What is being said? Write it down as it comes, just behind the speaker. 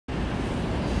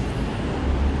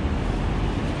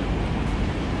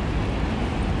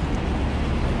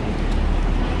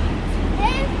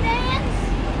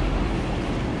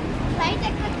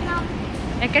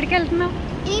ఎక్కడికి వెళ్తున్నావు?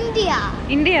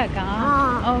 ఇండియాకా?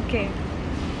 ఓకే.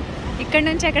 ఇక్కడ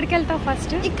నుంచి ఎక్కడికి వెళ్తావు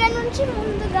ఫస్ట్? ఇక్కడ నుంచి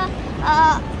ముందుగా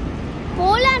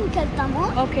పోలాండ్కి వెళ్తాము.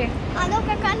 ఓకే.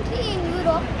 అదొక కంట్రీ ఇన్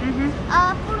యూరోప్.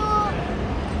 అప్పుడు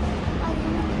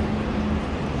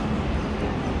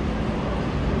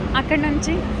అక్కడ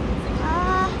నుంచి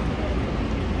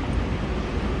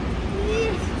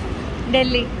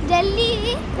ఢిల్లీ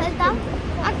వెళ్తాం.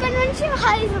 అక్కడ నుంచి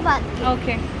హైదరాబాద్.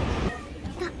 ఓకే.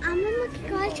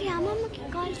 అమ్మమ్మకి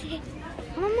కాల్ చేయి.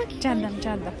 చేద్దాం.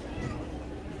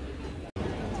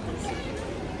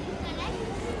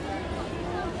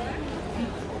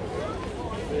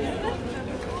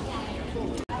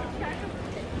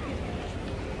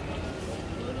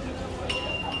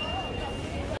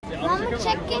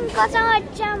 చెక్కింగ్ కోసం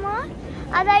వచ్చాము.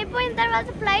 అది అయిపోయిన తర్వాత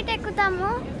ఫ్లైట్ ఎక్కుతాము,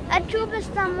 అది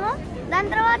చూపిస్తాము. దాని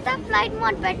తర్వాత ఫ్లైట్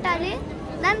మోడ్ పెట్టాలి.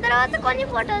 దాని తర్వాత కొన్ని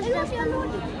ఫోటోస్ తీస్తాము.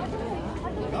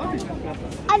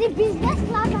 అది బిజినెస్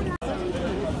క్లాస్ అన్న.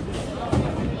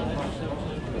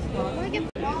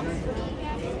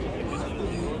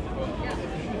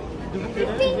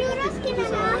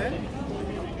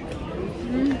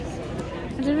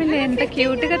 వీళ్ళు ఎంత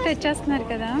క్యూట్ గా తెచ్చేస్తున్నారు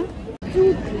కదా.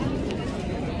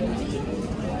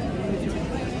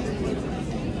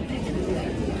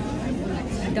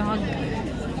 డాగ్.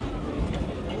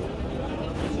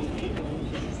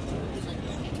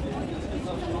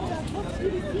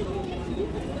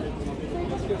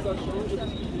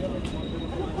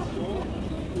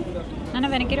 నాన్న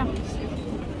వెనక్కిరా.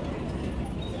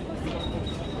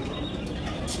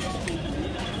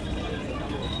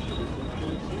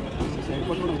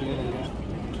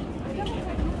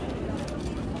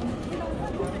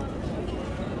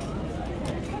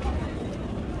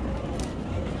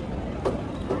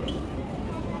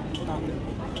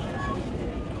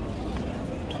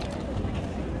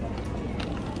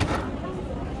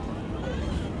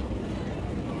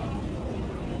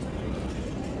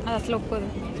 అది అసలు ఒప్పుకోదు.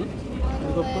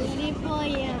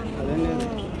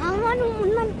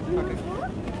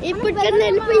 ఇప్పుడు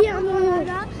వెళ్ళిపోయాము.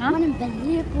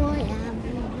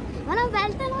 మనం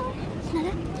వెళ్తాము.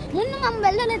 ముందు మనం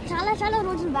వెళ్ళలేదు, చాలా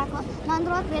రోజులు బ్యాక్. మన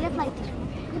తర్వాత వేరే ఫ్లైట్.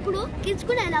 ఇప్పుడు కిడ్స్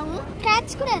కూడా వెళ్ళావు,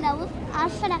 క్యాట్స్ కూడా వెళ్ళావు.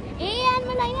 అసలు ఏ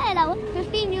యానిమల్ అయినా వెళ్ళావు.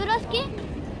 15 euros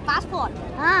పాస్పోర్ట్.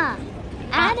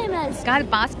 యానిమల్స్ కాదు,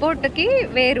 పాస్పోర్ట్ కి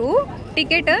వేరు,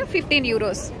 టికెట్ 15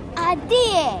 euros. అది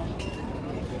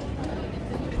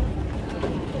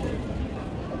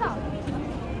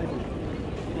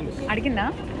అడిగిందా?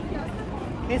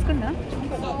 వేసుకుందా?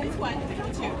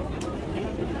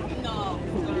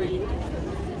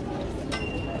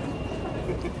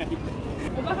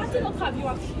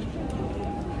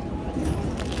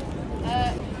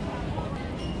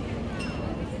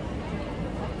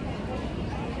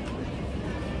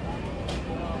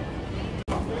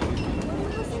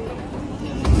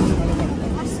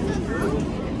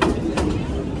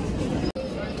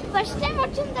 ఫస్ట్ టైం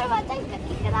వచ్చిన తర్వాత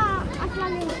ఇక్కడ అట్లా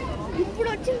లేదు, ఇప్పుడు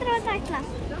వచ్చిన తర్వాత అట్లా.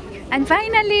 And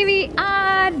finally we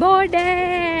are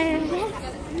boarded.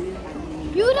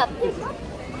 Europe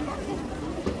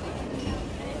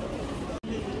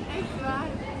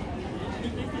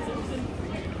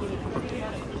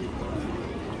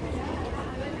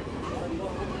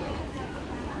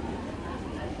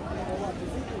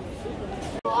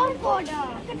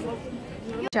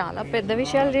చాలా పెద్ద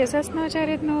విషయాలు చేసేస్తున్నావు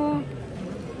చరిత్ నువ్వు.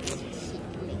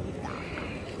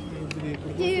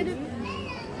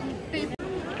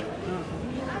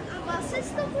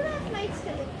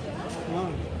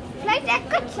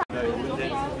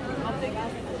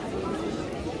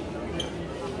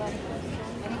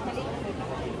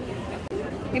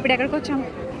 ఇప్పుడు ఎక్కడికి వచ్చాం?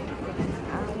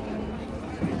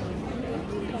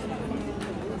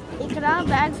 ఇక్కడ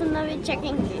బ్యాగ్స్ ఉన్నవి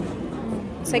చెకింగ్.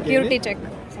 Security check.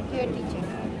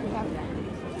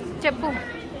 చెప్పు.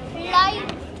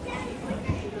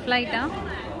 ఫ్లైటా?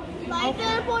 ఫ్లైట్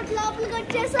ఎయిర్పోర్ట్ లోపలికి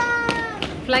వచ్చేసా.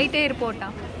 ఫ్లైట్ ఎయిర్పోర్టా?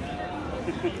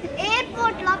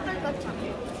 ఎయిర్పోర్ట్ లోపలికి వచ్చాం.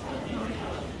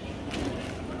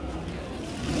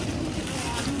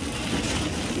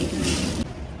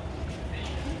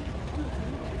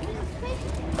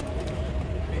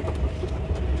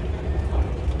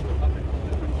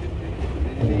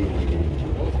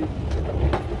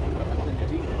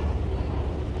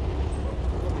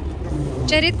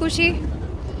 చరిత్, ఖుషి.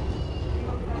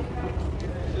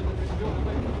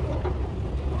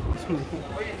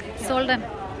 సోల్డన్.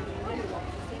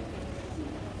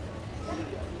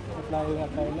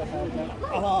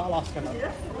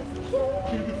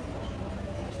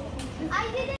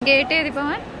 గేట్ ఏది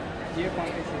పవన్?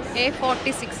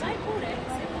 A46.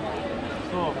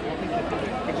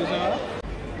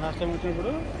 లాస్ట్ టైం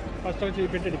వచ్చినప్పుడు ఫస్ట్ వచ్చి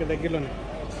పెట్టాడు ఇక్కడ దగ్గరలోనే.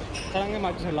 సడన్గా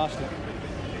మార్చేసాడు లాస్ట్లో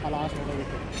ఆ లాస్ట్ ఫోటో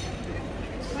పెట్టి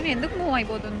మరి ఎందుకు మూవ్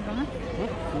అయిపోతుంది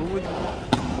నువ్వు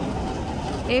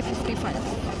A55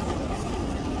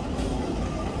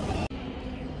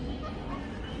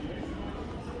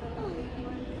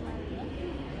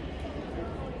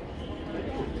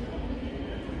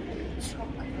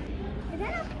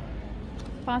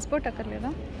 పాస్పోర్ట్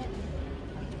అక్కర్లేదా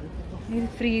ఇది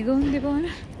ఫ్రీగా ఉంది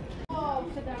పోనీ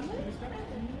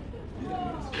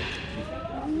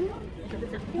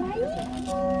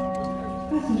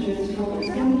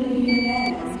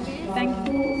థ్యాంక్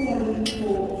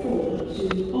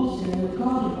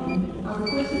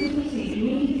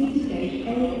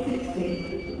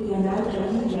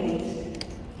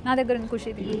నా దగ్గర ఉంది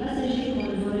ఖుషిది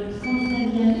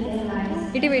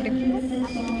ఇటు వెయిట్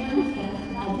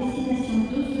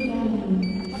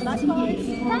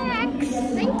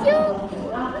థ్యాంక్ యూ.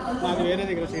 నాకు వేరే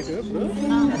దగ్గర సీటు ఇప్పుడు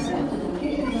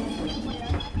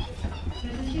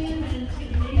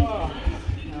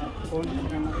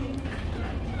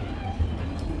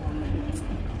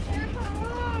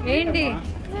ఏంటి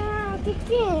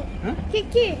కిక్కి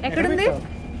కిక్కి ఎక్కడుంది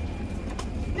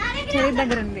చెవి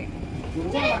దగ్గర ఉంది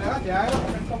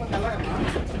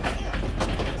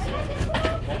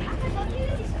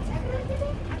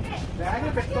బ్యాగ్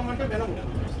పెట్టుకోమంటే వినవు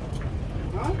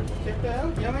చెప్తే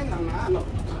ఏమైంది అన్న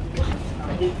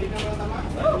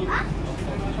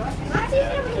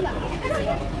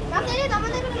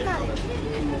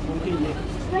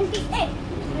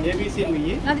ఏబీసీ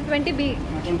నువ్వు నాది 20B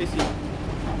 20C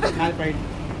నాది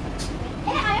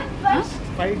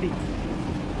 5D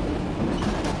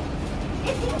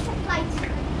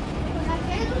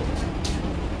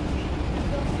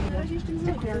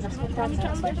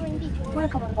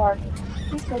Welcome on board.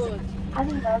 Please proceed.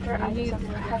 Adding larger items of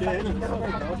your package to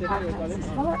overhead compartments.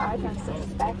 Smaller items such as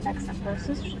backpacks and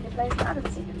purses should be placed on the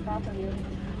seat in front of you.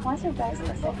 Once your bags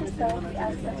are safely stowed, we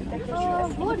ask that you take your shoe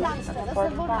as indicated on the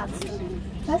boarding pass.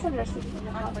 Passenger seats in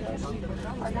the front rows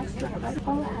are next to the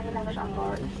medical hand luggage on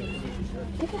board.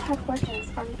 If you have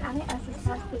questions or need any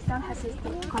assistance, please don't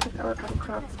hesitate to contact our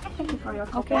crew. Thank you for your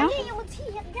cooperation.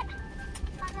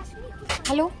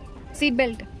 Hello seat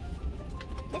belt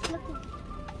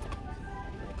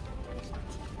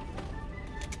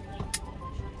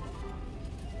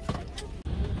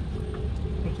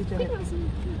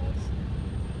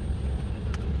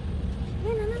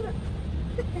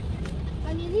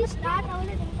start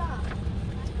అవ్వలేదు ఇంకా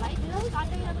flight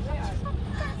start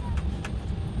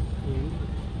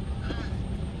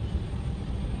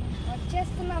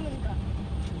వచ్చేస్తున్నాం ఇంకా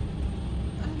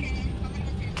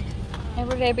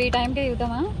ఇప్పుడు రేపు ఈ టైంకి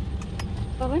దిగుతామా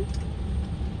పవన్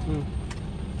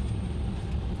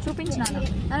చూపించిన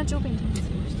చూపించు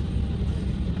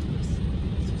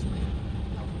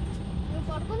నువ్వు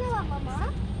పడుకునేవా అమ్మమ్మ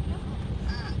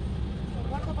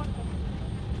పడుకో పడుకో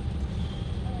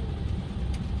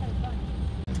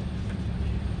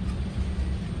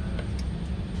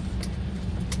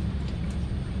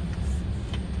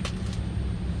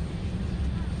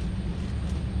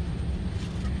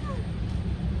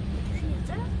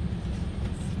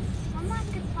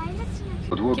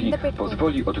Podłogi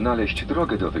pozwoli odnaleźć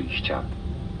drogę do wyjścia.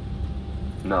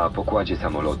 Na pokładzie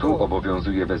samolotu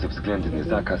obowiązuje bezwzględny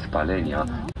zakaz palenia.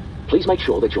 Please make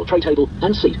sure that your tray table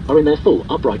and seat are in their full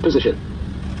upright position.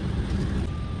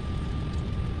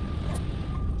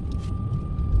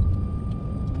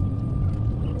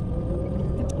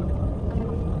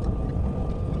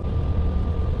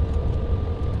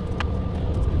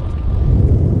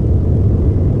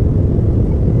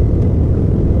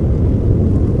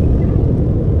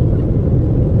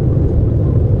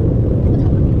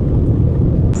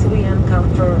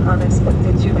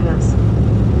 Unexpected turbulence.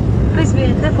 Please be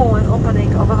careful when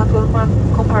opening overflow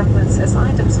compartments as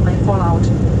items may fall out.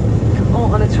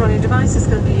 All electronic devices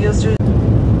can be used during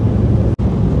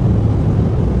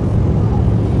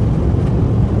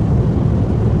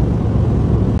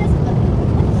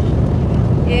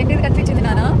ఏంటిది కనిపించింది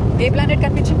నాన్న ఏ planet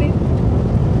కనిపించింది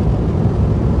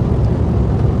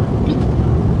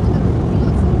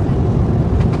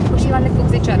ఖుషి వాళ్ళకి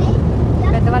books ఇచ్చారు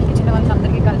పెద్దవాళ్ళకి చిన్న వాళ్ళకి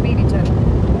అందరికీ కలిపి ఇది ఇచ్చారు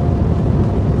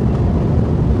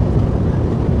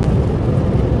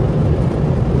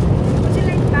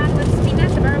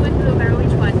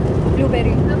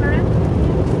blueberry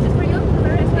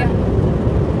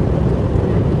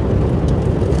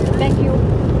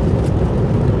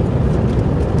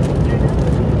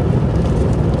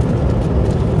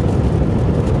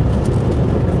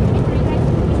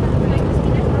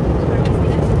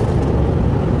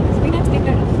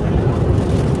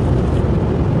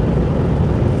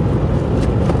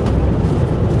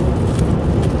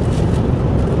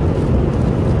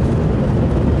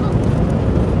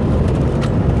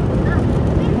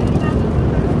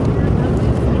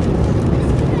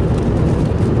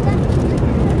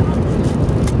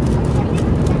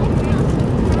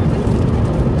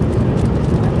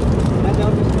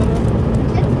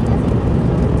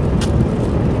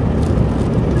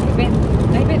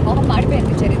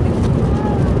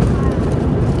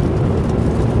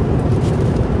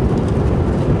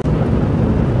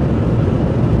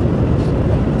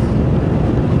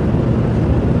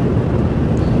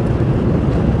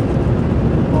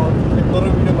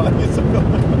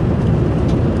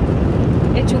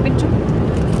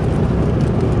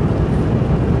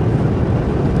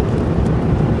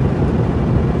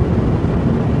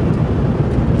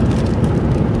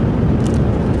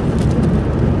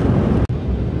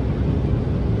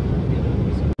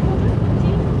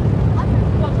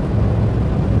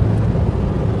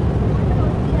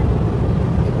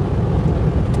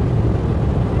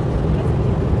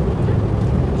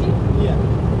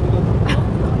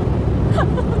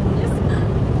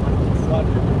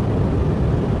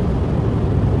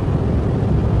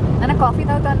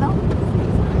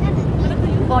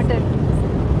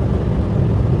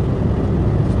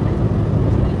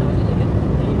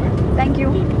you.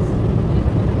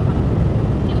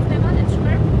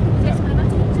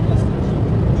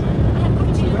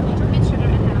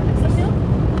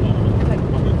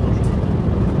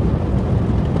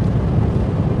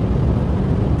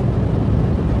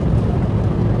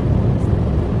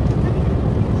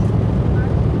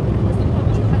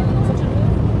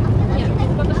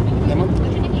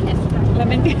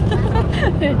 Lemon tea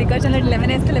decoction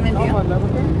lemon వేస్తే లెమన్ టీ.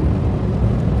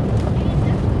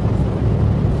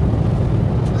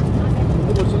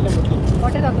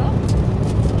 వాటర్ తాగా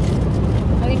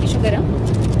అదేంటి షుగరా?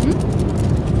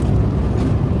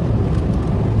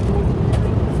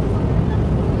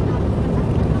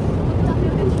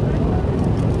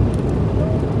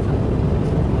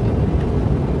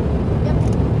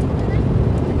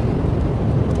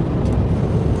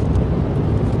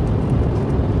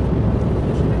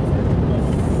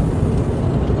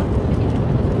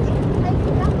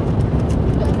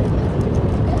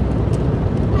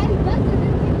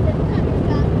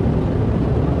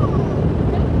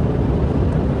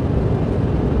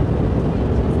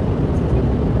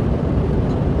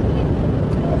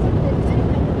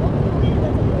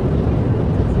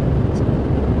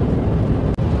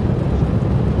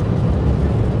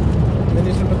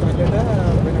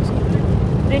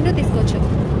 రెండు తీసుకోవచ్చు.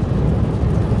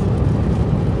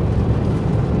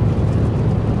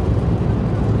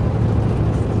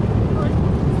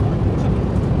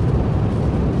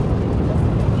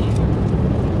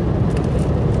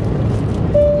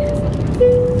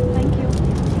 Thank you.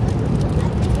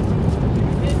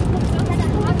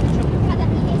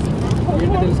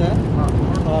 తెలుసా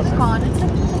కార్న్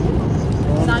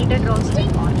సాల్టెడ్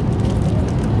రోస్టెడ్ కార్న్.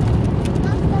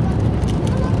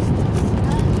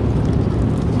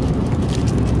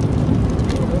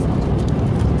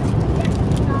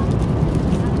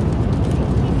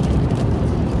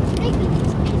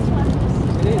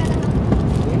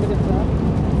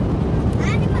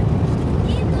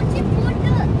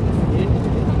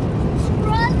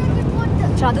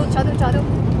 చదువు చదువు చదువు.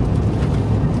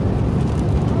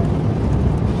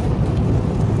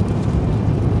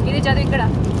 ఇది చదువు ఇక్కడ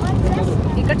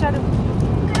ఇక్కడ చదువు.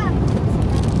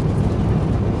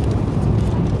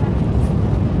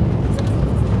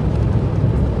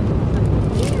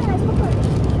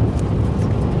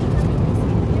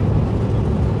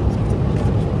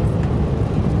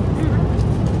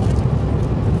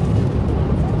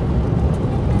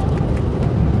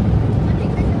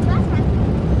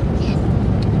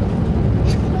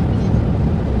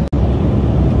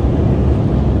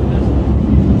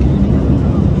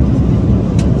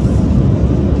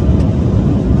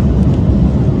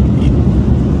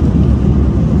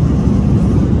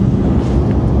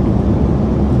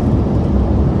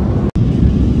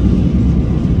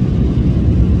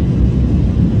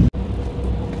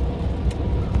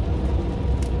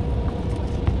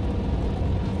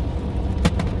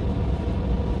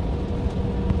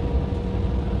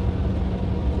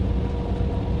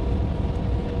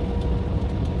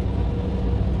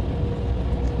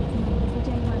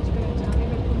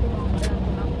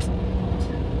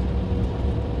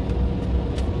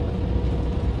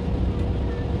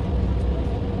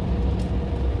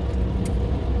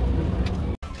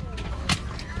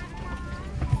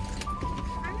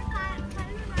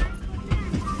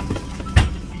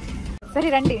 సరే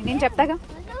రండి, నేను చెప్తాగా.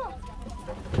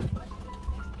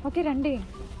 ఓకే రండి.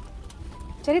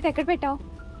 చరిత ఎక్కడ పెట్టావు?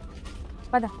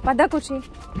 పద పద ఖుషి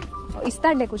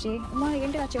ఇస్తాడులే. ఖుషి అమ్మా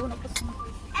ఏంటి ఆ చెవు నొప్పి వస్తుంది.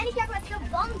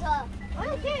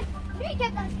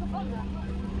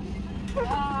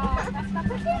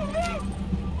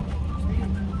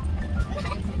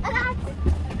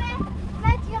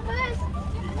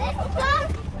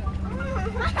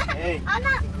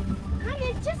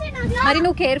 మరి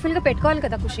నువ్వు కేర్ఫుల్ గా పెట్టుకోవాలి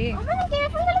కదా ఖుషి.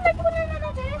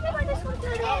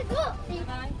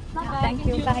 Thank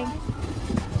you. బాయ్.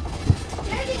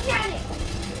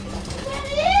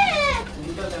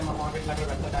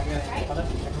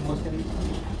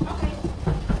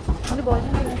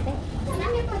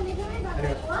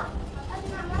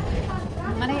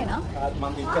 మనయేనా?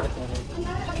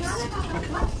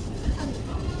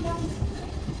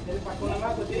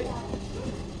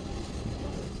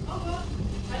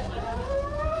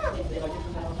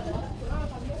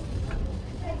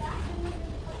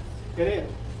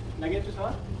 लगेज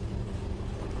చూసావా?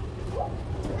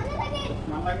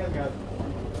 నా లగేజ్ కాదు,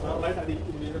 నా లైట్ అది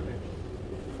మీరు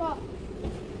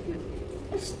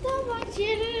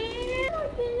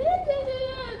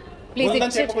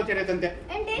ప్లీజ్ చెప్పకొచ్చేదంతే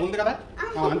ఉంది కదా,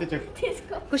 అంతే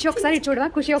చెప్పు. ఖుషి ఒకసారి చూడవా?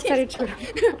 ఖుషి ఒకసారి చూడు.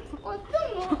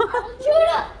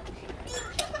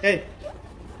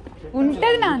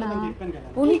 ఉంటది నాన్న,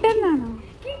 ఉంటది నాన్న.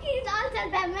 all tell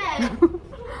them,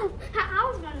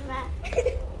 house one man.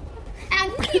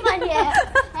 Everybody here.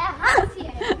 House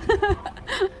here.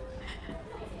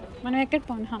 మనం ఎక్కడ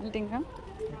పోను హాల్టింగ్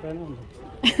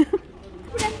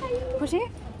ఖుషి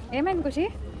ఏమైంది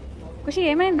ఖుషి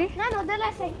ఏమైంది నేను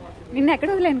వదిలేసాయి నిన్న ఎక్కడ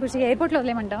వదిలేను ఖుషి ఎయిర్పోర్ట్లో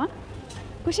వదిలేమంటావా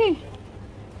ఖుషి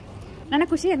నాన్న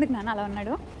ఖుషి ఎందుకు నాన్న అలా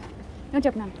ఉన్నాడు నువ్వు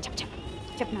చెప్పినాను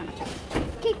చెప్పినాను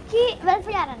కిక్కి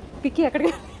వెళ్ళిపోయారని కిక్కి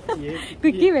ఎక్కడికి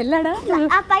కిక్కి వెళ్ళాడా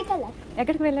పైకి వెళ్ళారు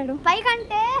ఎక్కడికి వెళ్ళాడు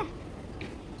పైకంటే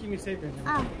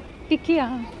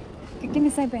కిక్కి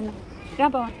మిస్ అయిపోయిందా రా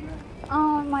పవన్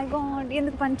మై గాడ్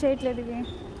ఎందుకు పని చేయట్లేదు ఇది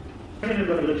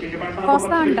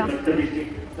వస్తా అంట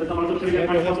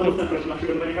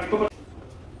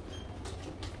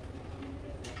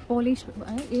పోలీష్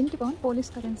ఏంటి పవన్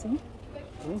పోలీష్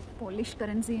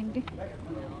కరెన్సీ ఏంటి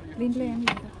దీంట్లో ఏం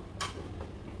లేదు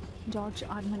జార్జ్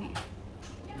ఆర్మనీ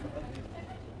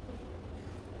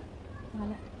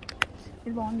అలా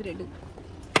ఇది బాగుంది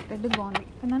రెడ్ బాగుంది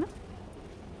అన్నాను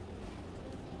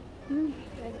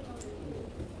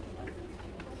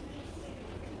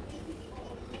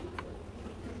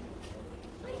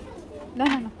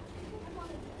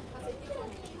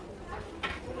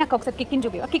నాకు ఒకసారి కిక్కిని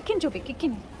చూపి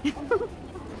కిక్కిని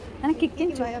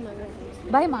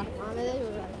భయమా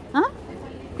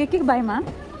కిక్కి భయమా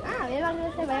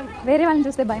వేరే వాళ్ళని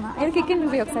చూస్తే భయమా ఏది కిక్కిని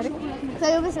చూపి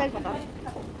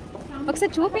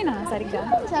ఒకసారి చూపినా సరిగ్గా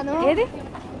ఏది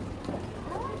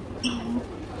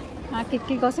ఆ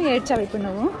కిక్కి కోసం ఏడ్చావు ఇప్పుడు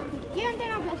నువ్వు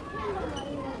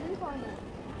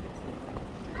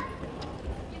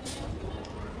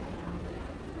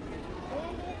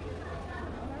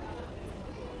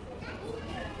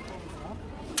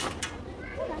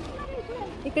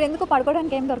ఇక్కడ ఎందుకు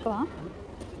పడుకోవడానికి ఏం దొరకవా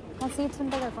ఆ సీట్స్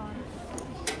ఉంటాయి కదా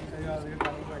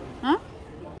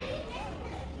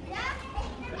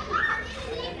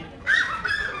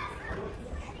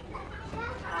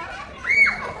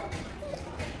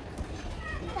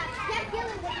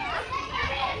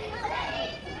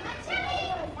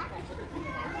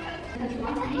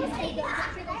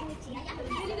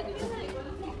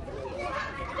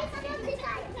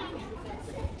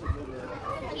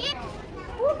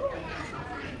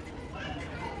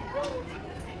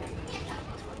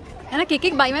అయినా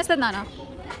కిక్కి భయం వేస్తుంది నాన్న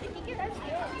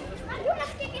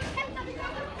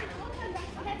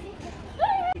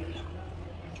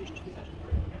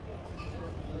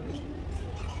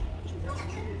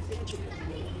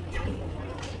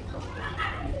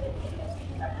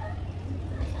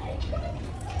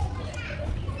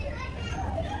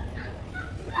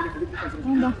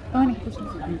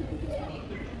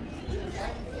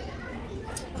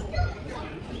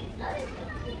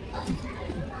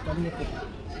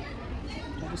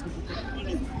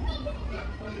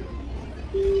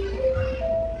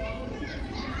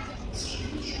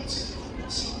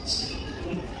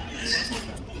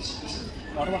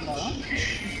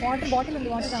వాటర్ బాటిల్ ఉంది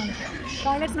వాటర్ కావాలి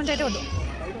టాయిలెట్స్ నుంచి అయితే వద్దు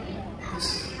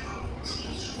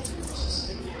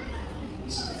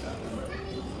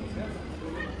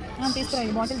తీసుకురా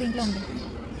ఈ బాటిల్ దీంట్లో ఉంది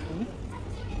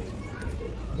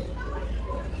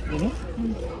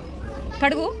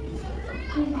కడుగు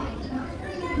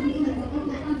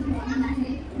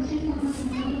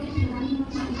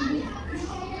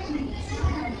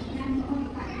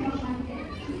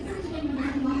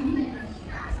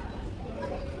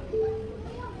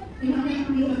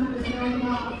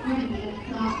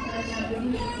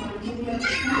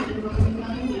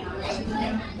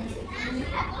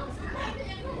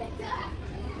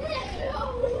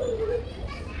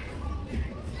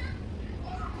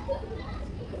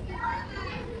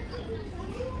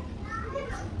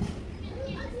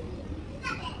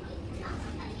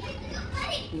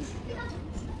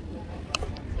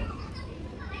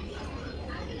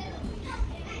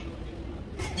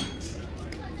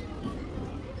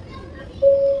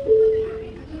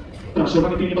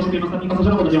Uwaga, pilnie posłuchajmy ostatni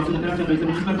pasażer, podejmujący na reakcję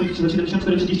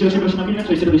 274 proszę na pilnie,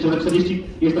 620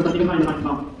 jest ostatnie wyzwanie dla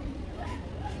Państwa.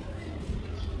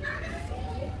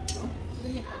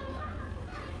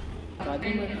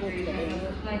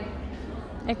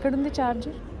 ఎక్కడుంది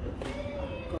చార్జర్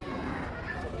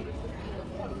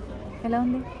ఎలా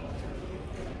ఉంది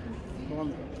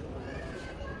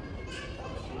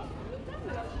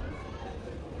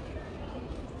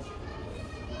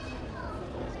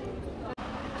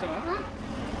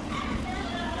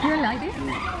ఫ్యూల్ ఇది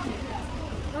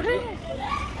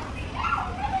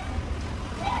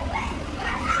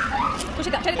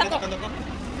కుషిత చలి తక్కువ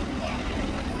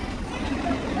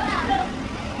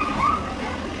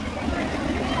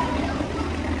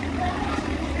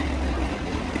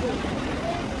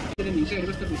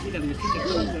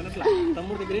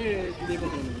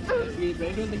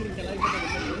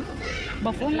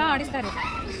బఫూన్లా ఆడిస్తారు.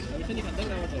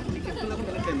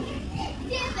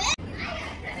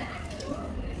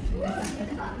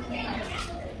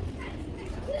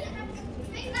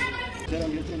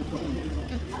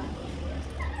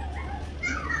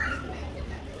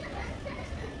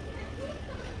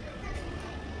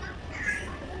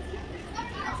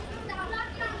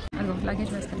 అదిగో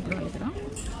లగేజ్ వేస్తారు ఇప్పుడు వాళ్ళ దగ్గర.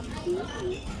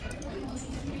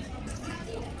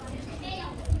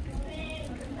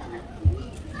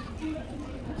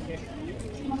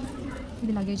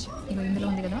 ఇది లగేజ్ ఇగో ఇందులో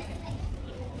ఉంది కదా,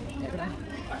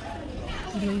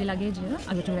 ఇది లగేజ్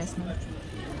అది చూడేస్తున్నాను.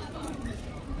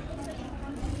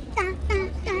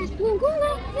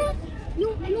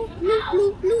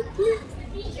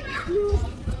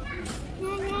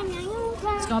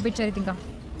 Stop it Charith. ఇంకా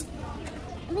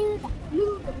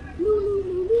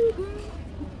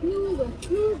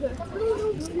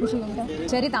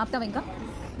చరిత్ ఆపుతావా? ఇంకా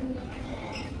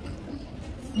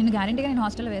నేను గ్యారంటీగా నేను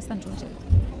హాస్టల్లో వేస్తాను చూడు చరిత్.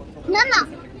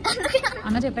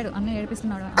 అన్న చెప్పాడు, అన్న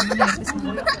ఏడిపిస్తున్నాడు, అన్న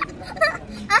ఏడిపిస్తున్నాడు.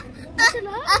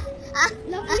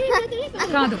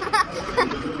 కాదు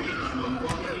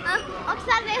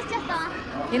ఒకసారి వేస్ట్ చేస్తావా?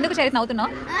 ఎందుకు చరిత్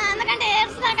నవ్వుతున్నావు? ఎందుకంటే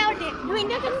ఏడుస్తున్నా కాబట్టి. నువ్వు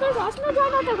ఇండియన్ హాస్టల్లో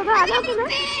జాయిన్ అవుతావు కదా, అదే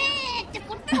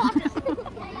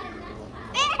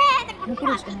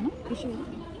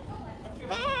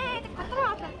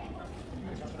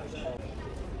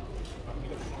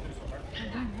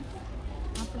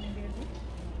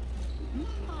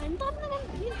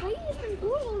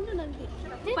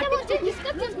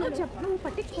నువ్వు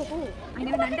పట్టించుకోకు. ఆయన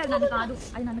అంటే అది నన్ను కాదు,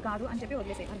 అది నన్ను కాదు అని చెప్పి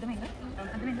వదిలేసాయి. అర్థమైందా?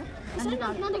 అర్థమైందా? నన్ను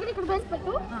కాదు. నా దగ్గర ఇక్కడ బెల్స్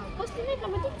పెట్టు. ఫస్ట్ ఇట్లా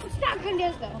పెట్టి ఫస్ట్ అటెండ్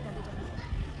చేస్తా.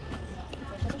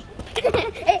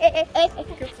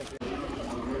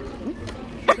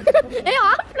 ఏ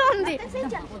ఆఫ్లో ఉంది.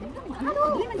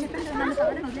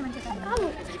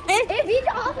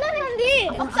 వీడియో ఆఫ్లోనే ఉంది.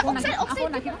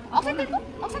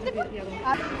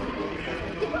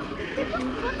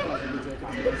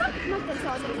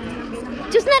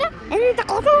 చూస్తున్నారా ఎంత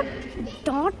కోపం?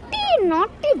 Naughty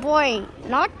naughty boy,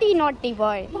 naughty naughty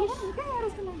boy.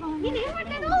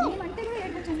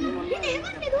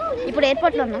 ఇప్పుడు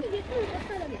ఎయిర్పోర్ట్లో ఉన్నా.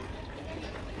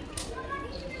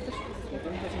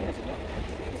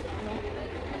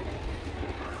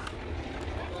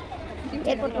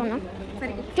 ఎయిర్పోర్ట్లో ఉన్నా.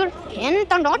 చూడు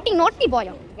ఎంత నాటీ నాటీ బాయ్.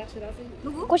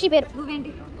 ఖుషి పేరు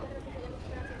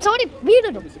సోడి వీడు,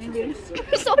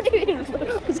 సోడి వీడు,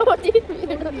 సోడి వీడు.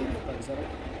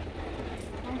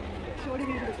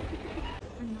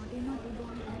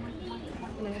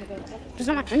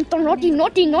 ఎంత నోటి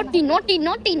నోటి నోటి నోటి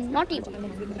నోటి నోటి.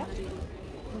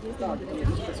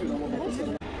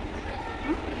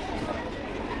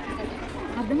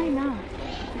 అర్థమైందా?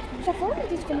 ఫోన్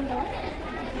తీసుకున్నావా?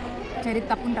 చరిత్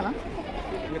తప్పుంటావా?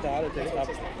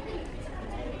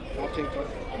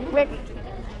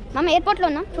 మమ్మ ఎయిర్పోర్ట్లో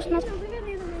ఉన్నా. చూస్తున్నా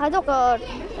అదొక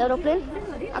ఏరోప్లేన్,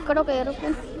 అక్కడ ఒక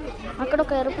ఏరోప్లేన్, అక్కడ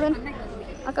ఒక ఏరోప్లేన్,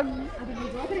 అక్కడ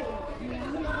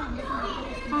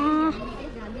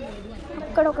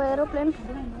అక్కడ ఒక ఏరోప్లేన్,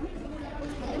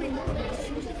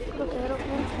 ఒక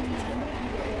ఏరోప్లేన్,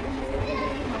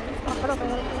 అక్కడ ఒక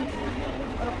ఏరోప్లేన్.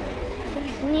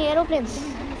 ఇన్ని ఏరోప్లేన్స్,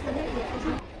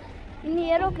 ఇన్ని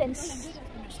ఏరోప్లేన్స్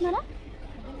చూస్తున్నారా?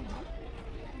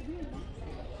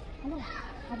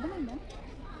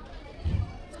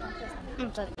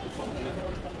 సరే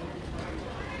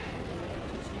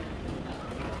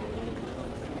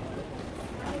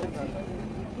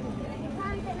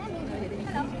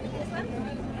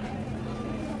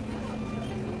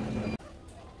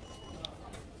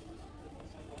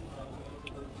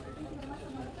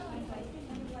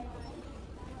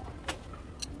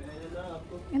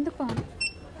ఎందుకు పా?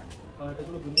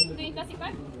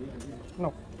 No.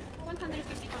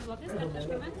 151 zlotys, też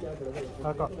payment.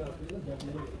 Taka.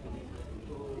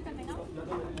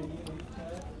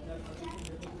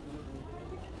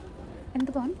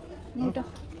 ఎందుకు పా? నీటా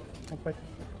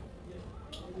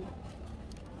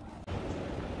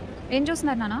ఏం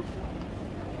చూస్తున్నారు నాన్న?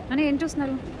 నాన్న ఏం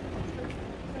చూస్తున్నారు?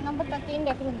 నంబర్ 13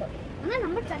 ఎక్కడ ఉందో?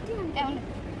 నంబర్ 13 అంటే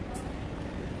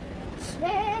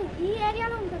ఈ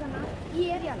ఏరియాలో ఉంటుందన్నా. ఈ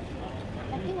ఏరియాలో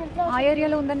ఆ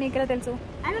ఏరియాలో ఉందని నీకెలా తెలుసు?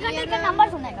 ఎందుకంటే ఇక్కడ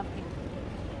నంబర్స్ ఉన్నాయి కాబట్టి.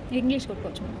 ఇంగ్లీష్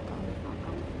కొట్టుకోవచ్చు.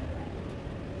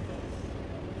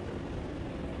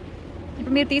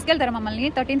 ఇప్పుడు మీరు తీసుకెళ్తారా మమ్మల్ని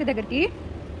 13th దగ్గరికి?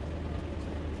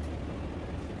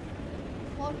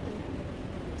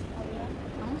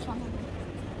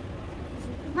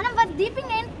 మనం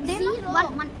దీపింగ్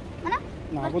మనం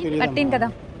 13 కదా.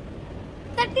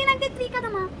 13 అంటే 3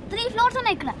 కదమ్మా. 3 ఫ్లోర్స్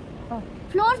ఉన్నాయి ఇక్కడ.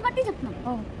 ఫ్లోర్స్ బట్టి చెప్తున్నాం.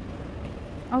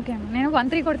 ఓకే అమ్మ, నేను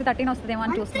 1-3 కొడితే 13 వస్తుందేమో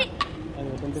అని చూస్తాను.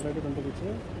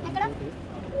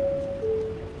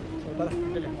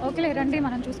 ఓకేలే రండి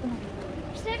మనం చూసుకున్నాం.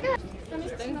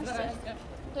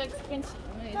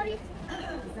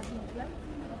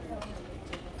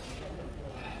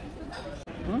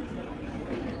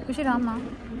 ఖుషి రామ్మా.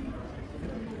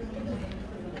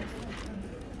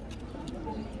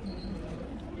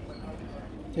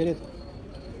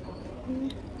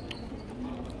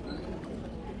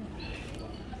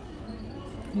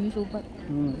 సూపర్.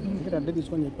 రెడ్డి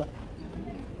తీసుకొని చెప్పా,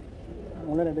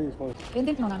 రెడ్డి తీసుకోవాలి. ఏం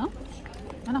తింటున్నావు నాన్న?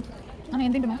 నాన్న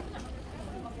ఏం తింటున్నావు?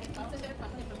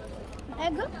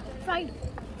 Egg fried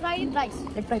rice.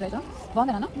 Egg fried రైసా?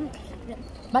 బాగుంది నాన్న?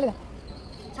 బాలేదా?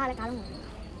 చాలా కాలం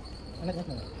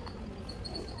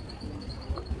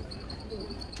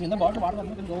బాటిల్ వాడదాం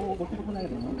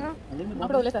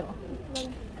అప్పుడు వదిలేసారు.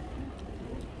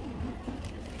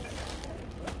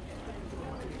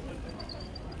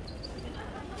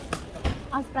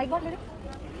 ఆ స్ప్రైట్ బాటిల్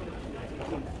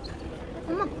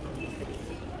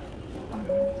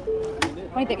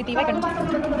అయితే తీవా ఇక్కడ నుంచి.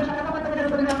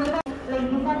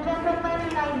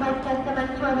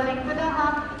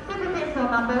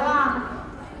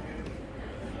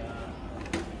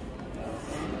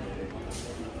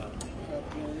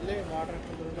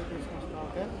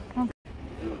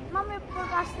 మమ్మీ ఇప్పుడు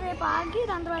కాసేపు ఆగి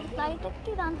దాని తర్వాత ఫ్లైట్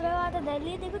ఎక్కి దాని తర్వాత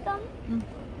ఢిల్లీ దిగుతాం.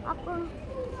 అప్పుడు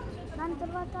దాని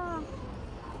తర్వాత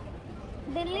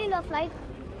ఢిల్లీలో ఫ్లైట్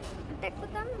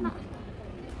ఎక్కుతాం.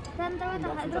 దాని తర్వాత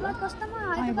హైదరాబాద్కి వస్తాము.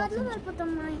 హైదరాబాద్లో వెళ్ళిపోతాం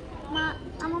మా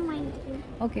అమ్మమ్మ ఇంటికి.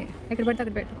 ఓకే, ఎక్కడ పెడితే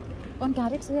అక్కడ పెట్టు. కొన్ని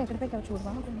క్యారెట్స్ ఎక్కడ పెట్టావు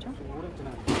చూడవా కొంచెం.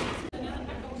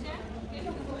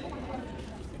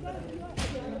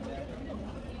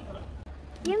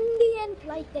 ఇండియన్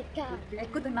ఫ్లైట్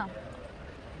ఎక్కుతున్నా,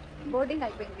 బోర్డింగ్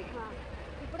అయిపోయింది.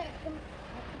 ఇప్పుడు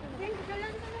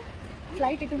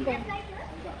ఫ్లైట్ ఇటు ఉంటుంది.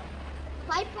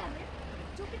 ఫ్లైట్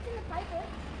చూపించిన ఫ్లైట్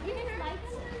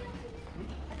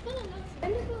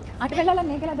అటు వెళ్ళాలని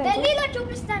నీకు ఎలా తెలుసు? ఢిల్లీలో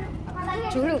చూపిస్తాను.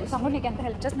 చూడు సమ్ముడు నీకు ఎంత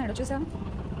హెల్ప్ చేస్తున్నాడు చూసావు.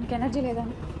 నీకు ఎనర్జీ లేదా?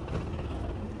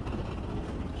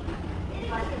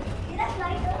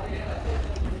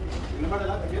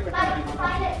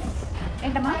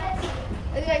 ఏంటమ్మా?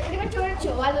 చూడొచ్చు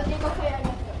వాళ్ళు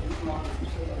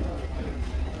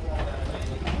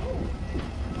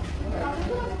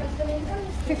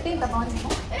 15th మార్నింగ్.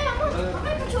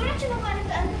 చూడొచ్చు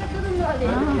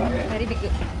వెరీ బిగ్.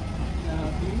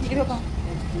 ఇది ఒక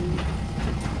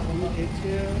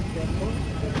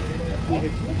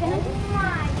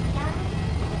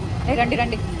రండి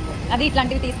రండి, అది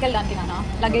ఇట్లాంటివి తీసుకెళ్ళడానికి నాన్న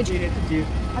లగేజ్.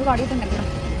 అది అడుగుతుంది కదా.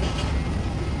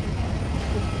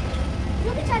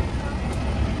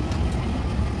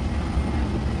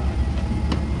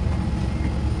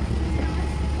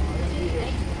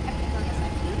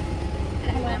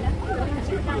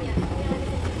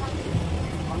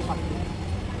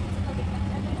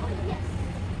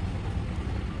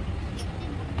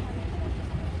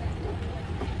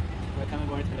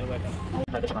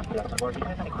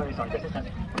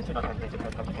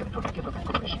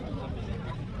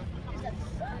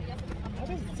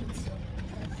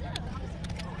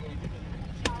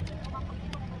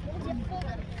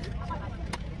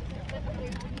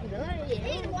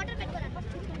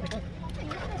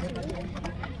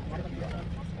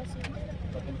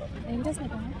 ఏం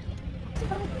చేస్తున్నా?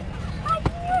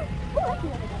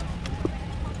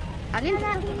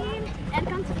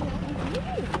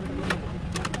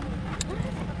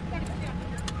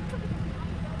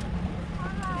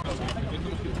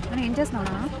 మనం ఏం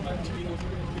చేస్తున్నావునా?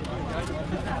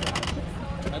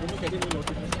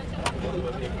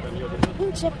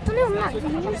 నేను చెప్తూనే ఉన్నా,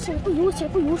 యూజ్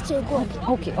చేయకు.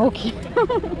 Okay okay.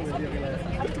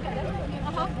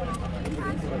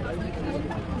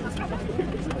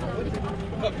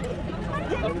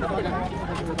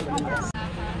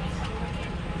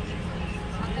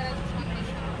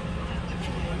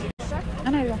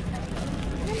 అన్నయ్య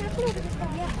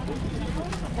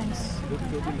థ్యాంక్స్.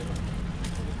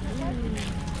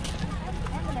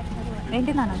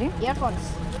 ఏంటి నాన్నది? Ear phones.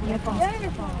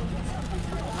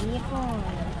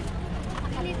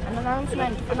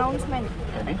 అనౌన్స్మెంట్.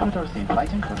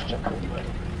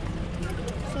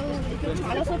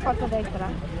 చాలా సేపు పడుతుంది ఇక్కడ.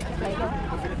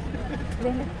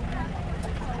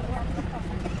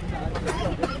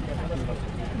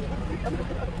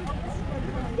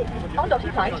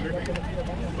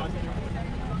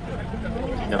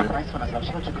 Dzień dobry Państwu, nazywam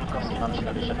się Wojciech Krótkowski, mam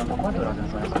przyjemność szefem pokładu razem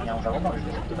z moją wspaniałą załogą.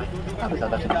 Jesteśmy tutaj, aby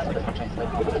zadać miejsce bezpieczeństwa i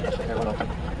pogodę naszego lotu.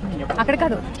 అక్కడ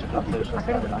కాదు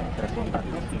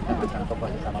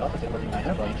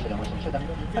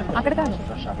అక్కడ కాదు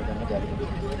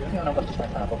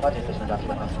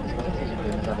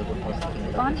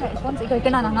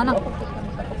ఇక్కడ నాన్న నాన్న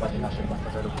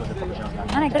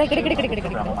ఇక్కడ ఇక్కడ ఇక్కడ ఇక్కడ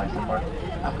ఇక్కడ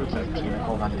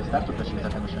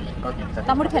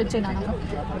తమ్ముడికి హెల్ప్ చేయనా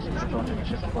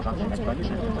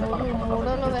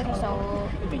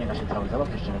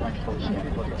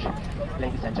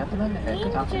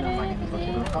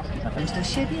do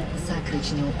siebie,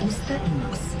 zakryć nią usta i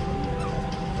nos.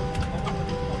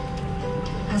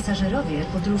 Pasażerowie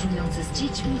podróżujący z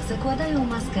dziećmi zakładają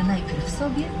maskę najpierw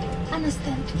sobie, a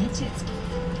następnie dziecku.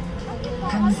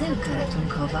 Kamizelka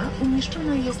ratunkowa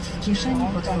umieszczona jest w kieszeni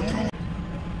pod fotelem.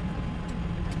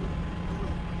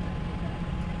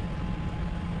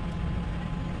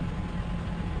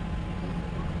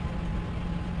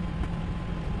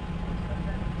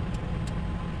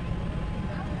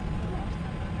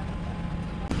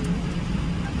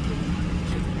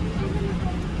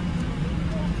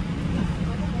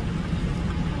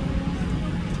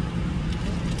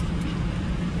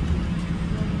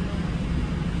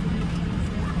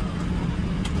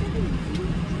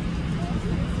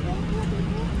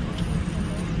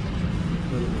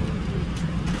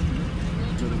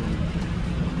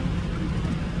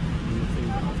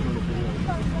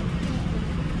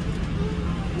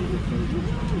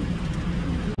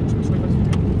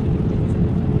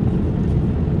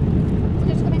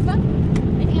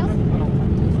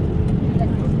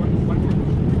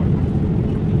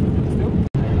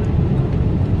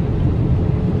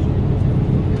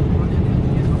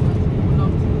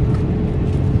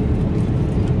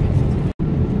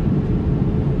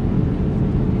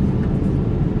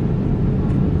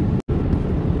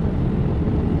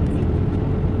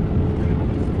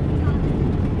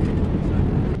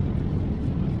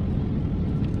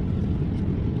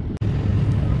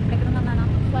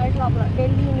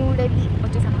 Delhi new Delhi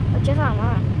వచ్చేసామా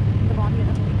బాగుంది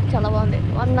కదా చాలా బాగుంది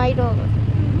వన్ నైట్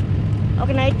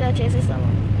ఒక నైట్ చేసేసాము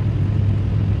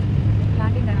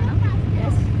landing నాన్న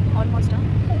almost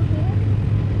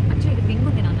actually ఇది wing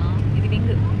ఉంది నాన్న ఇది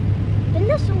వింగ్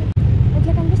తెలుసు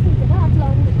ఎట్లా కనిపిస్తుంది కదా అట్లా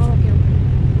ఉంది ఓకే ఓకే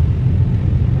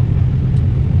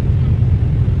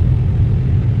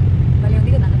భలే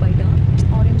ఉంది కదా నాన్న బయట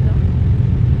ఆరెంజ్గా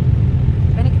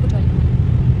వెనక్కి కూర్చోవాలి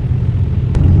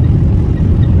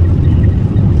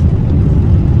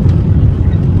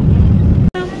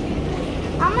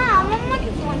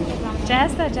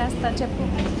చేస్తా చెప్పు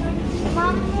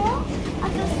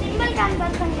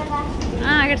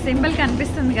అక్కడ సింబల్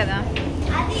కనిపిస్తుంది కదా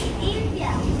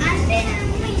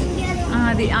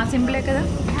అది ఆ సింబలే కదా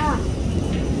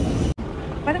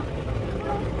పద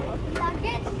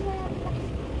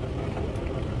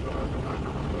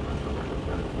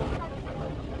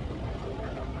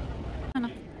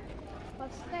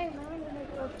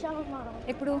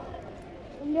ఎప్పుడు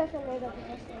ఇండియాకి వెళ్ళేది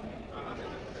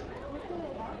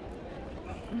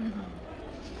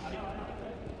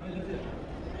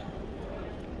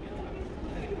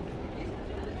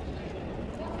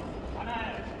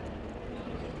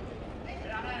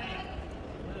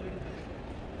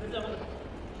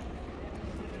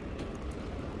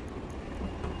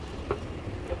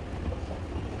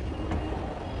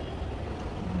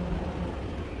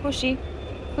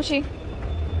ఖుషి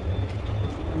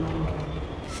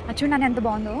చూడు నాన్న ఎంత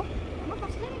బాగుందో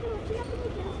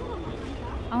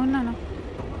అవును నాన్న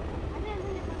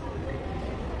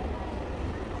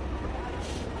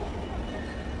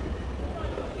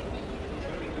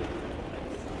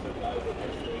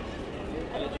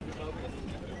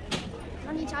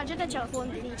నీ చార్జర్ తెచ్చావు ఫోన్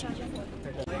నీ చార్జర్ ఫోన్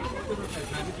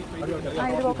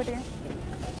ఇది ఒకటి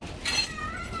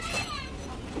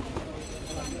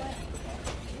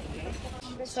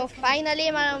సో ఫైనలీ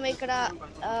మనం ఇక్కడ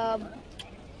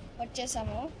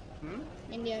వచ్చేసాము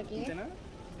ఇండియాకి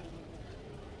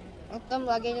మొత్తం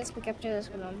లగేజెస్ పికప్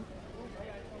చేసుకున్నాం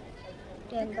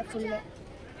ఎంత ఫుల్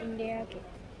ఇండియాకి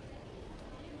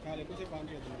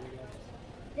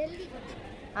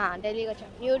ఢిల్లీకి వచ్చాం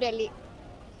న్యూ ఢిల్లీ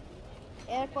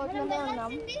ఎయిర్పోర్ట్లోనే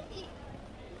ఉన్నాం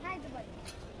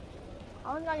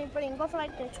అవును కానీ ఇప్పుడు ఇంకో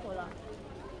ఫ్లైట్ తెచ్చుకోవాలా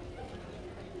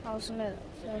అవసరం లేదు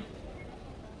సో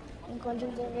ఇంకొంచెం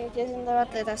వెయిట్ చేసిన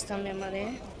తర్వాత తెస్తాం మేము అది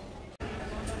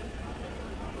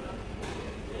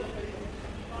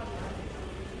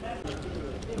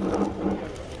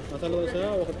మసాలా దోశ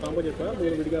ఒక కాంబో చెప్పా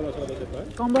మూడు విడిగా మసాలా దోశ చెప్పా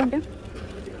కాంబో అంటే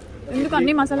ఎందుకు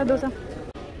అన్ని మసాలా దోశ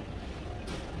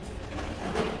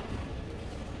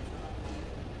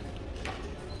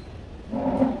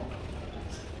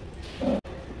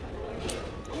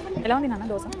ఎలా ఉంది నాన్న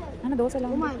దోశ ఎలా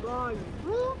ఉంది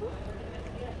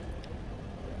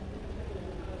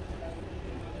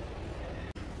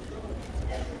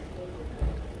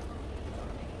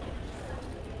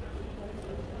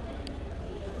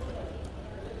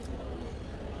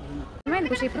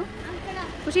ఏమైంది ఖుషి ఇప్పుడు?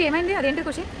 ఖుషి ఏమైంది? అదేంటి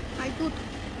ఖుషి?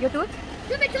 యూట్యూబ్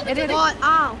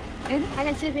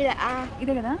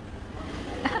ఇదే కదా?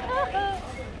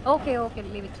 Okay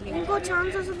leave it. ఇంకో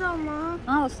ఛాన్స్ వస్తుందా అమ్మా?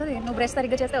 వస్తుంది, నువ్వు బ్రష్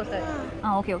సరిగ్గా చేస్తే వస్తుంది.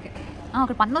 ఓకే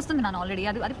అక్కడ పన్ను వస్తుంది నాన్న ఆల్రెడీ.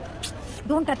 అది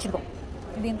డోంట్ టచ్ ఇదిగో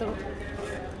దీంతో.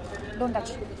 డోంట్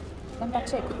టచ్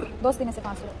చేయకు. దోశ తినేసే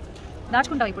ఫాస్ట్లో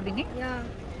దాచుకుంటావు ఇప్పుడు దీన్ని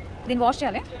వాష్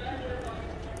చేయాలి.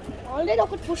 ఆల్రెడీ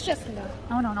ఒకటి పుష్ చేస్తుందా?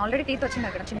 అవునవును, ఆల్రెడీ టీత్ వచ్చింది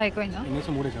అక్కడ. చిన్న ఎక్కువైందా?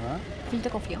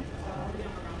 Filter coffee.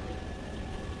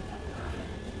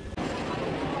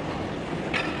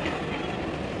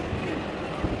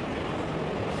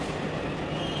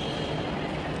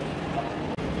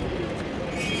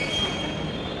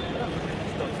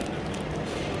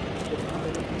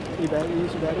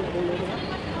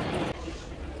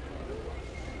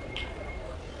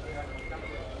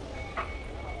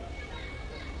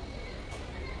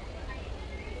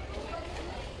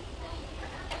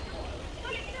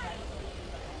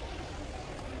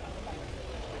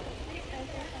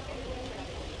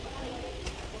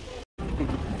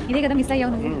 ఇదే కదా మిస్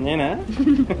అయ్యావు నువ్వు? నేనా?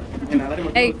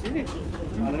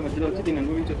 మధ్యలో వచ్చి దీన్ని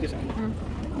అనుభవించి వచ్చేసాను.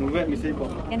 నువ్వే మిస్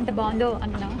అయిపోతావు. ఎంత బాగుందో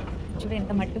అన్న చూడు,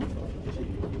 ఎంత మట్టు.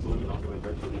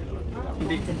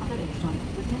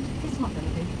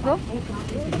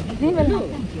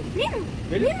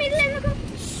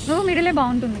 నువ్వు మిడిలే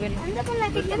బాగుంటుంది.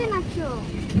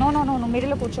 నో నువ్వు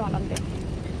మిడిల్లో కూర్చోవాలి అంతే.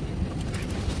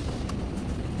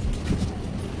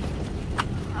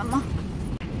 అమ్మా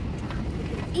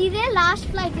ఇదే లాస్ట్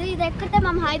ఫ్లైట్. ఇది ఎక్కితే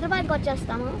మేము హైదరాబాద్కి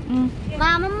వచ్చేస్తాము. మా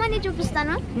అమ్మమ్మని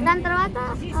చూపిస్తాను. దాని తర్వాత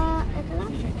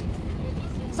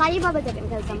సాయిబాబా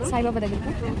దగ్గరికి వెళ్తాము. సాయిబాబా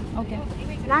దగ్గరికి. ఓకే.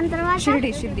 దాని తర్వాత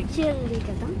షిరిడీకి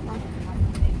వెళ్తాం.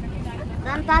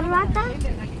 దాని తర్వాత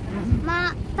మా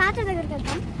తాత దగ్గరికి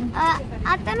వెళ్తాం.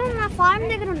 అతను నా ఫార్మ్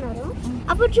దగ్గర ఉన్నారు.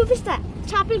 అప్పుడు చూపిస్తా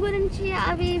చేపల గురించి,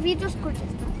 అవి వీడియోస్ కూడా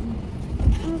చేస్తాను.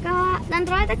 ఇంకా దాని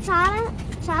తర్వాత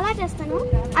చాలా చేస్తాను.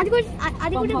 అది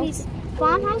కూడా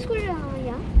ఫామ్ హౌస్ కూడా,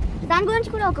 దాని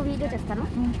గురించి కూడా ఒక వీడియో చేస్తాను.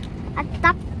 అది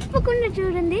తప్పకుండా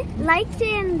చూడండి, లైక్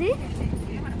చేయండి,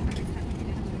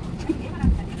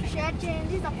 షేర్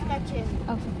చేయండి, సబ్స్క్రైబ్ చేయండి.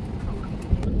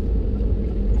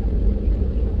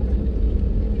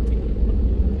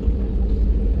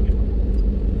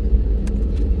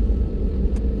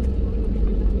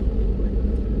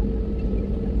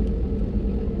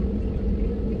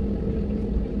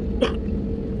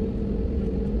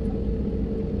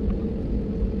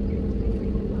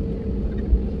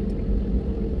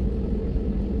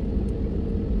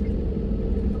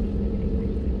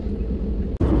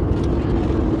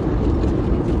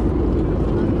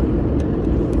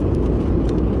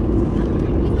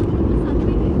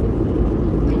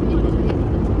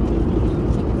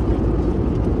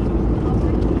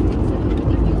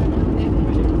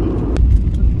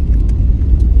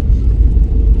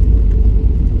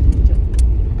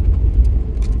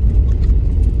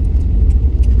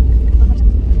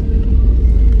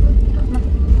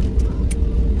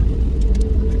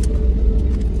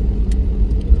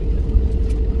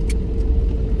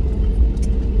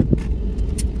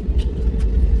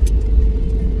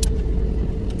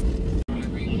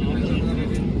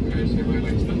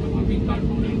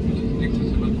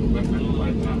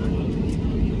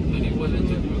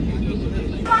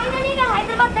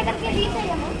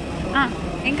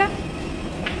 ఇంకా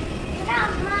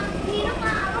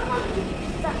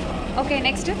ఓకే,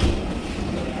 నెక్స్ట్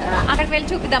అక్కడికి వెళ్ళి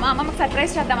చూపిద్దామా? అమ్మమ్మకి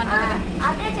సర్ప్రైజ్ చేద్దాం అన్నమాట.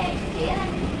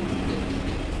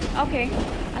 ఓకే,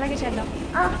 అలాగే చేద్దాం.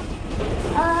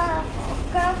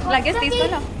 లగేజ్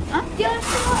తీసుకెళ్ళాం.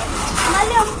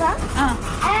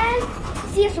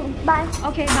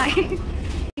 Okay bye.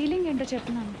 ఫీలింగ్ ఏంటో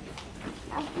చెప్తున్నాను.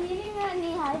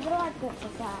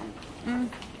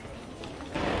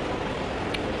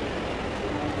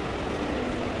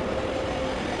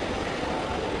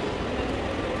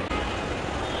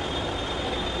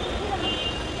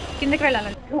 కిందకి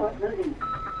వెళ్ళాలి.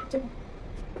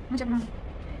 చెప్పనా?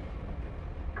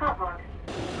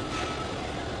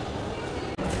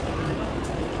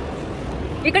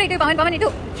 ఇక్కడ ఇటు పవన్ ఇటు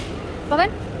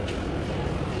పవన్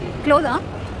క్లోజా?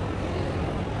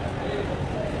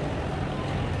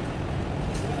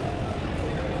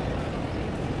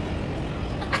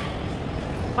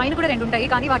 పైన కూడా 2 ఉంటాయి,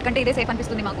 కానీ వాటికంటే ఇదే సేఫ్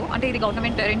అనిపిస్తుంది మాకు. అంటే ఇది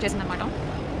గవర్నమెంట్ అరేంజ్ చేసింది అనమాట.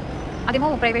 అదేమో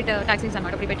ప్రైవేట్ ట్యాక్సీస్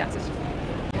అనమాట, ప్రైవేట్ ట్యాక్సీస్.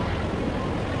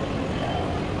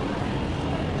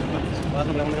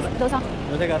 దోశ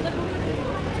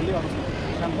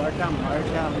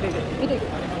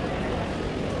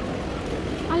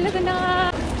అల్లకన్నా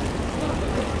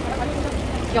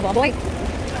బాబోయ్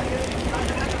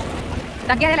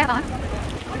తగ్గేదేలేవా?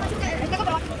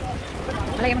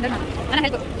 అలా ఏముండదు. మన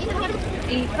హెల్ప్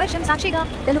ఈ వర్షం సాక్షిగా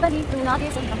తెలుపని నువ్వు నా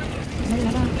దేశం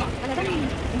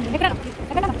ఎక్కడ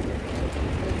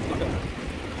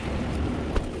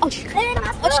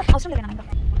అవసరం లేదా ఇంకా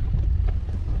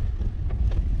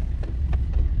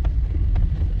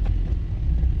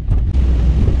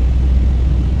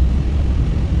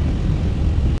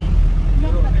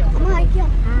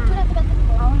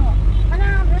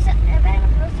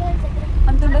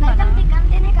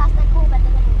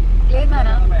లేదు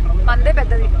నానా మందే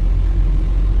పెద్దది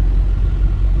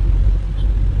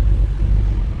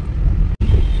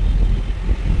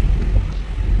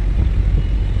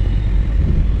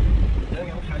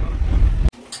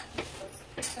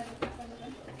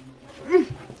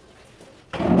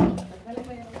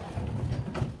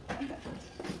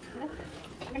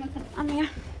అన్నయ్య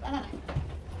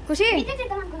ఖుషి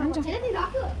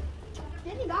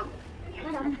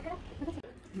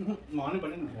మార్నింగ్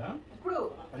 12 ఇప్పుడు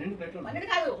 12 ప్లేట్లు 12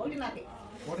 కాదు ఒకటి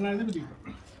దిగు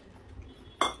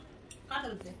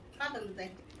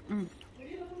కాదలుతాయి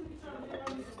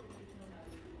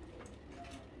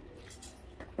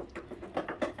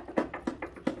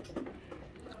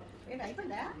ఏంటి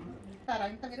అయిపోయిందా సార్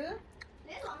ఇంత మీరు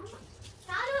లేదు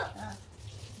చాలు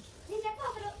నేను చెప్పు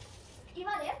ఒకరు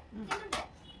ఇవ్వాలి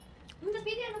ఇంత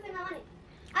పీరియడ్ అవుతున్నామని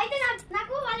అయితే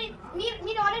నాకు వాళ్ళు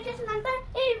మీరు ఆర్డర్ చేసినంత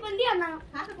ఏ ఇవ్వండి అన్నాను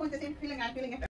కొంచెం ఫీలింగ్